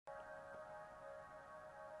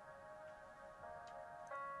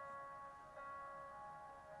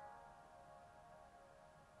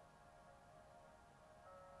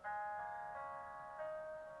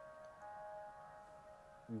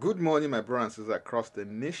Good morning, my brothers and sisters across the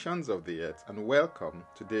nations of the earth, and welcome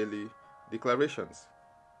to Daily Declarations.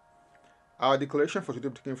 Our declaration for today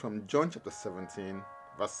is taken from John chapter 17,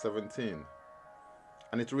 verse 17,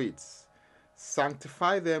 and it reads,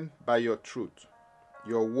 "Sanctify them by your truth.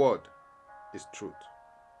 Your word is truth."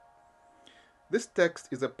 This text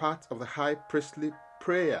is a part of the high priestly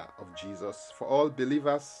prayer of Jesus for all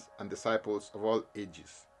believers and disciples of all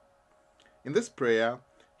ages. In this prayer,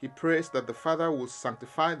 he prays that the Father will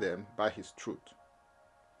sanctify them by his truth.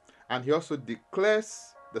 And he also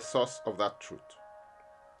declares the source of that truth.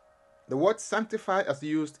 The word sanctify as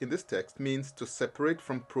used in this text means to separate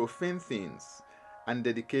from profane things and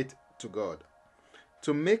dedicate to God,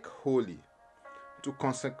 to make holy, to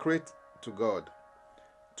consecrate to God,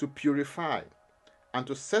 to purify, and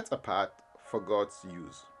to set apart for God's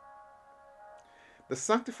use. The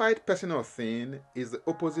sanctified person or thing is the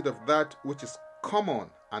opposite of that which is common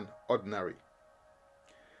and ordinary.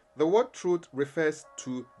 The word truth refers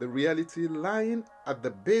to the reality lying at the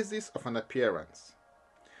basis of an appearance,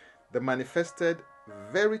 the manifested,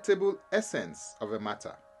 veritable essence of a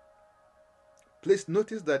matter. Please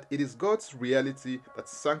notice that it is God's reality that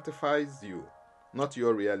sanctifies you, not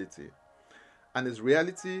your reality, and his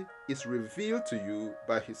reality is revealed to you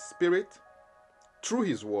by his Spirit through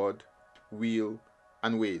his word, will,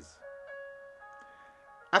 and ways.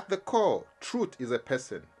 At the core, truth is a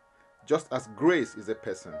person, just as grace is a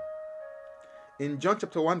person. In John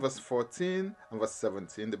chapter 1 verse 14 and verse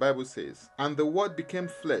 17, the Bible says, "And the Word became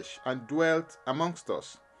flesh and dwelt amongst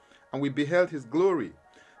us, and we beheld his glory,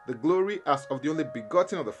 the glory as of the only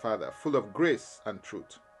begotten of the Father, full of grace and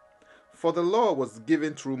truth. For the law was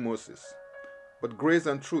given through Moses, but grace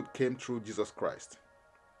and truth came through Jesus Christ."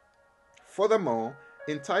 Furthermore,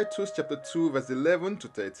 in Titus chapter 2 verse 11 to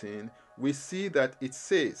 13, we see that it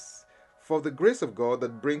says, "For the grace of God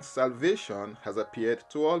that brings salvation has appeared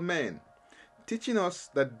to all men, teaching us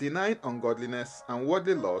that denying ungodliness and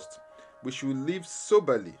worldly lust, we should live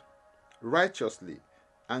soberly, righteously,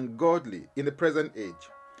 and godly in the present age,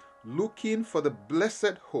 looking for the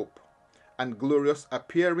blessed hope and glorious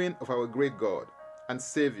appearing of our great God and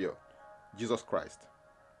Savior, Jesus Christ."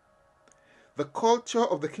 The culture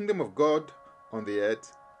of the kingdom of God on the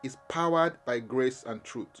earth is powered by grace and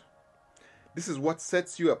truth. This is what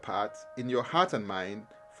sets you apart in your heart and mind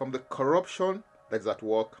from the corruption that is at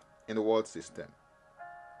work in the world system.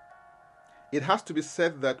 It has to be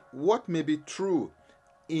said that what may be true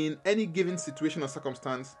in any given situation or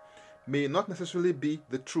circumstance may not necessarily be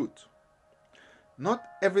the truth. Not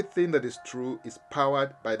everything that is true is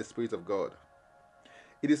powered by the Spirit of God.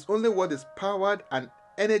 It is only what is powered and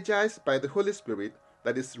energized by the Holy Spirit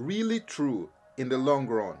that is really true in the long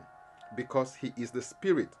run, because he is the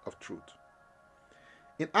Spirit of truth.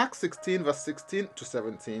 In Acts 16 verse 16 to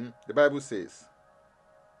 17, the Bible says,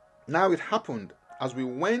 "Now it happened as we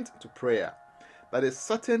went to prayer that a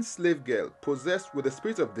certain slave girl possessed with the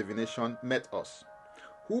spirit of divination met us,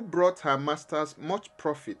 who brought her masters much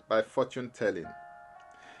profit by fortune telling.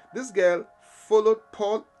 This girl followed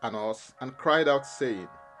Paul and us and cried out, saying,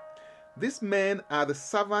 'These men are the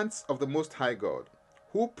servants of the Most High God,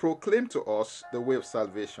 who proclaim to us the way of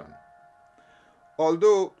salvation.'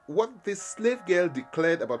 Although what this slave girl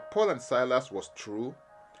declared about Paul and Silas was true,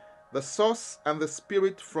 the source and the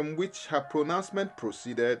spirit from which her pronouncement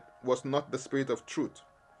proceeded was not the spirit of truth.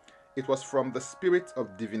 It was from the spirit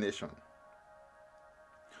of divination.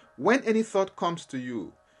 When any thought comes to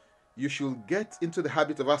you, you should get into the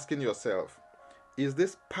habit of asking yourself, is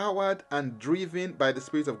this powered and driven by the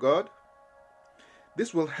Spirit of God?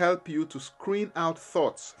 This will help you to screen out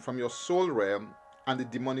thoughts from your soul realm and the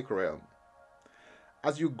demonic realm.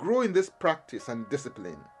 As you grow in this practice and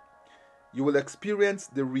discipline, you will experience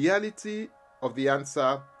the reality of the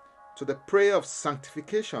answer to the prayer of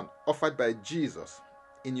sanctification offered by Jesus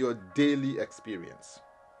in your daily experience.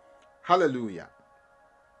 Hallelujah.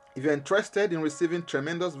 If you're interested in receiving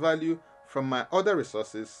tremendous value from my other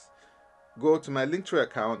resources, go to my Linktree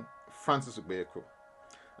account, Francis Ugbeko.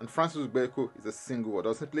 And Francis Ugbeko is a single word.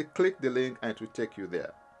 Or simply click the link and it will take you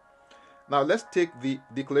there. Now let's take the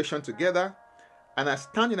declaration together, and I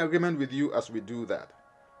stand in agreement with you as we do that.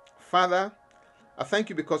 Father, I thank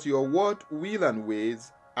you because your word, will, and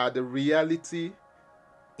ways are the reality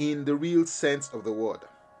in the real sense of the word.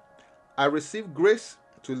 I receive grace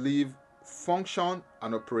to live, function,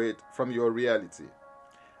 and operate from your reality.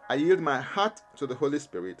 I yield my heart to the Holy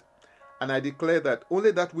Spirit, and I declare that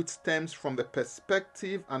only that which stems from the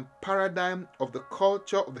perspective and paradigm of the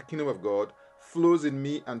culture of the kingdom of God flows in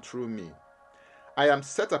me and through me. I am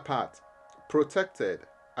set apart, protected,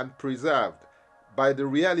 and preserved by the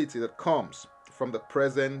reality that comes from the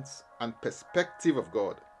presence and perspective of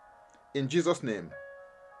God. In Jesus' name,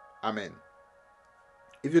 Amen.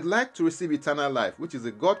 If you'd like to receive eternal life, which is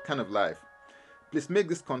a God kind of life, please make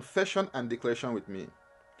this confession and declaration with me.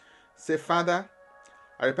 Say, Father,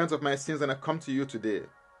 I repent of my sins and I come to you today.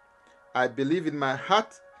 I believe in my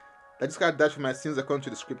heart that Jesus Christ died for my sins according to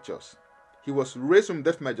the scriptures. He was raised from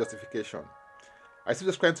death for my justification. I receive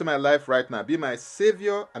Jesus Christ into my life right now. Be my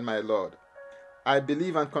Savior and my Lord. I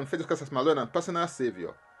believe and confess Jesus Christ as my Lord and personal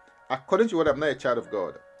Savior. According to what I'm now a child of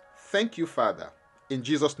God. Thank you, Father. In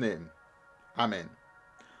Jesus' name, Amen.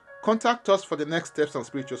 Contact us for the next steps on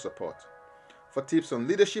spiritual support. For tips on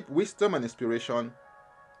leadership, wisdom, and inspiration,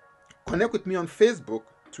 connect with me on Facebook,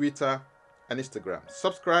 Twitter, and Instagram.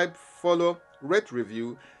 Subscribe, follow, rate,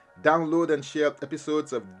 review, download, and share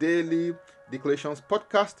episodes of Daily Declarations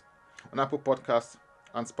podcast on Apple Podcasts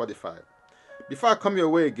and Spotify. Before I come your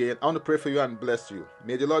way again, I want to pray for you and bless you.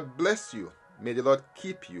 May the Lord bless you. May the Lord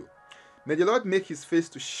keep you. May the Lord make his face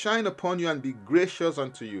to shine upon you and be gracious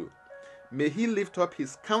unto you. May he lift up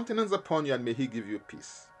his countenance upon you and may he give you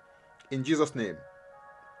peace. In Jesus' name,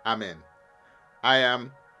 Amen. I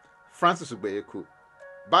am Francis Ubeyeku.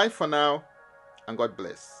 Bye for now, and God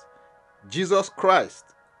bless. Jesus Christ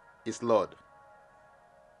is Lord.